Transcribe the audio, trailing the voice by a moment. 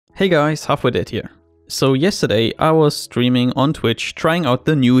Hey guys, Heatseeker here. So yesterday I was streaming on Twitch trying out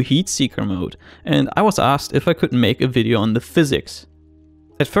the new Heatseeker mode, and I was asked if I could make a video on the physics.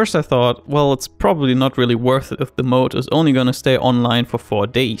 At first I thought, well, it's probably not really worth it if the mode is only gonna stay online for 4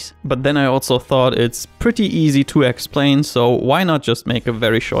 days. But then I also thought it's pretty easy to explain, so why not just make a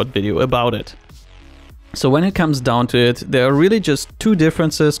very short video about it. So when it comes down to it, there are really just two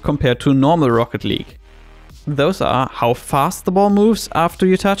differences compared to normal Rocket League. Those are how fast the ball moves after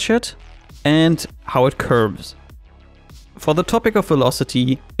you touch it and how it curves. For the topic of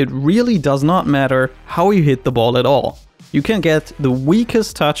velocity, it really does not matter how you hit the ball at all. You can get the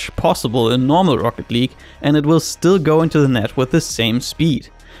weakest touch possible in normal Rocket League and it will still go into the net with the same speed.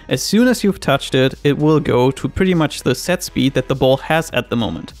 As soon as you've touched it, it will go to pretty much the set speed that the ball has at the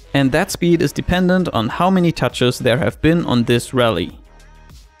moment. And that speed is dependent on how many touches there have been on this rally.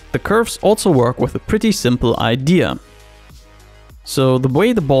 The curves also work with a pretty simple idea. So the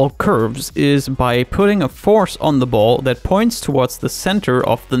way the ball curves is by putting a force on the ball that points towards the center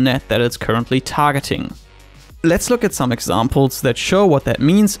of the net that it's currently targeting. Let's look at some examples that show what that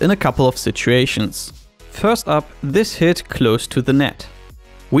means in a couple of situations. First up, this hit close to the net.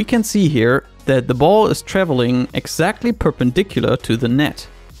 We can see here that the ball is traveling exactly perpendicular to the net,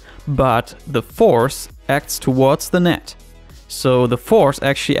 but the force acts towards the net. So the force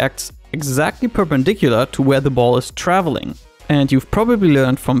actually acts exactly perpendicular to where the ball is traveling. And you've probably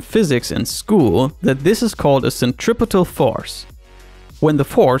learned from physics in school that this is called a centripetal force. When the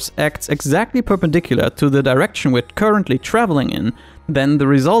force acts exactly perpendicular to the direction we're currently traveling in, then the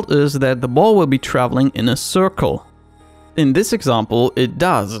result is that the ball will be traveling in a circle. In this example, it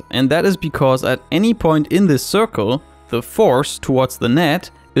does, and that is because at any point in this circle, the force towards the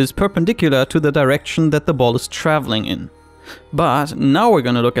net is perpendicular to the direction that the ball is traveling in. But now we're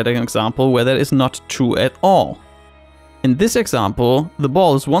going to look at an example where that is not true at all. In this example, the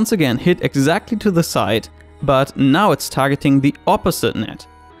ball is once again hit exactly to the side, but now it's targeting the opposite net,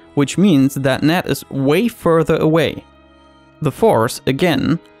 which means that net is way further away. The force,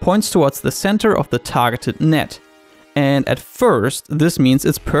 again, points towards the center of the targeted net. And at first, this means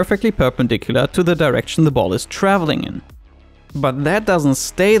it's perfectly perpendicular to the direction the ball is traveling in. But that doesn't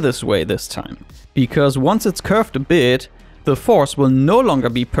stay this way this time, because once it's curved a bit, the force will no longer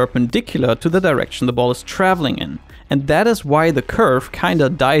be perpendicular to the direction the ball is traveling in. And that is why the curve kinda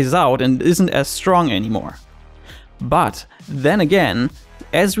dies out and isn't as strong anymore. But then again,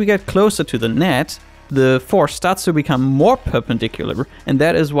 as we get closer to the net, the force starts to become more perpendicular, and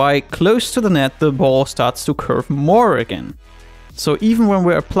that is why close to the net the ball starts to curve more again. So even when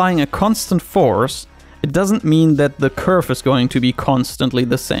we're applying a constant force, it doesn't mean that the curve is going to be constantly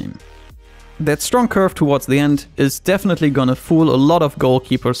the same. That strong curve towards the end is definitely gonna fool a lot of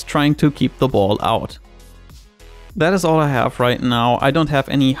goalkeepers trying to keep the ball out. That is all I have right now. I don't have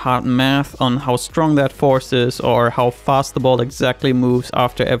any hard math on how strong that force is or how fast the ball exactly moves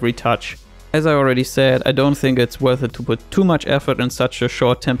after every touch. As I already said, I don't think it's worth it to put too much effort in such a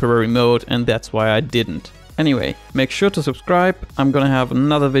short temporary mode, and that's why I didn't. Anyway, make sure to subscribe. I'm gonna have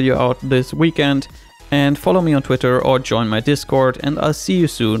another video out this weekend. And follow me on Twitter or join my Discord, and I'll see you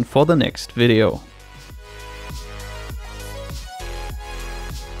soon for the next video.